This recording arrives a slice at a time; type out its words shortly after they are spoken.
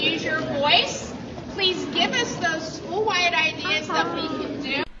school-wide ideas that we can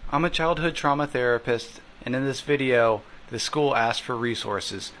do. I'm a childhood trauma therapist, and in this video, the school asked for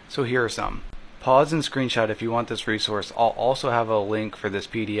resources, so here are some. Pause and screenshot if you want this resource. I'll also have a link for this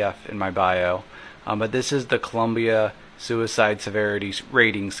PDF in my bio, but this is the Columbia Suicide Severity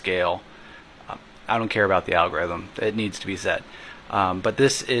Rating Scale. I don't care about the algorithm, it needs to be set. But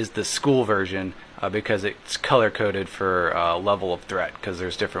this is the school version because it's color-coded for level of threat, because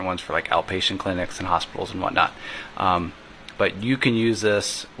there's different ones for like outpatient clinics and hospitals and whatnot. But you can use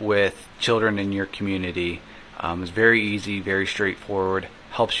this with children in your community. It's very easy, very straightforward,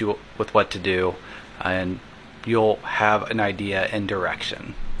 helps you with what to do, and you'll have an idea and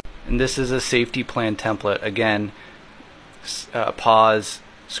direction. And this is a safety plan template. Again, pause,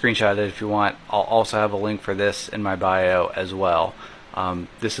 screenshot it if you want. I'll also have a link for this in my bio as well.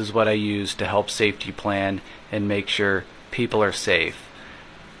 This is what I use to help safety plan and make sure people are safe.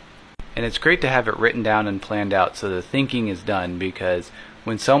 And it's great to have it written down and planned out so the thinking is done, because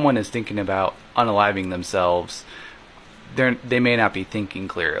when someone is thinking about unaliving themselves, they may not be thinking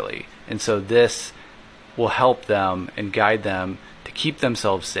clearly. And so this will help them and guide them to keep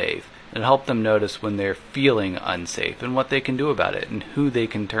themselves safe, and help them notice when they're feeling unsafe and what they can do about it and who they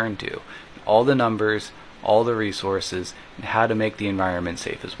can turn to. All the numbers, all the resources, and how to make the environment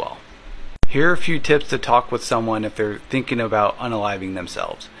safe as well. Here are a few tips to talk with someone if they're thinking about unaliving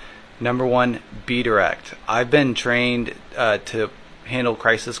themselves. Number one, be direct. I've been trained to handle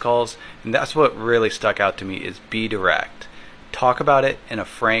crisis calls, and that's what really stuck out to me, is be direct. Talk about it in a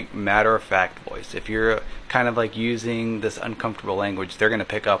frank, matter-of-fact voice. If you're kind of like using this uncomfortable language, they're going to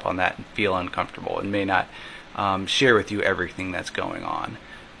pick up on that and feel uncomfortable and may not share with you everything that's going on.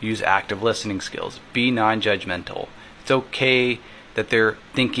 Use active listening skills. Be non-judgmental. It's okay that they're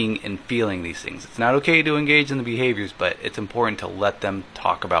thinking and feeling these things. It's not okay to engage in the behaviors, but it's important to let them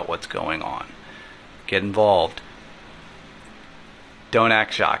talk about what's going on. Get involved. Don't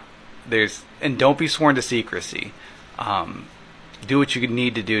act shocked. And don't be sworn to secrecy. Do what you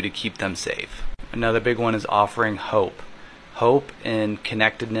need to do to keep them safe. Another big one is offering hope. Hope and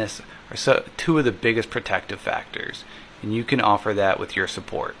connectedness are two of the biggest protective factors, and you can offer that with your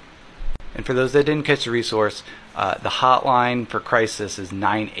support. And for those that didn't catch the resource, the hotline for crisis is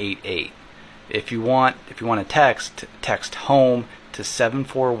 988. If you want to text home to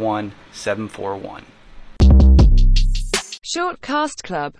 741-741. Shortcast Club.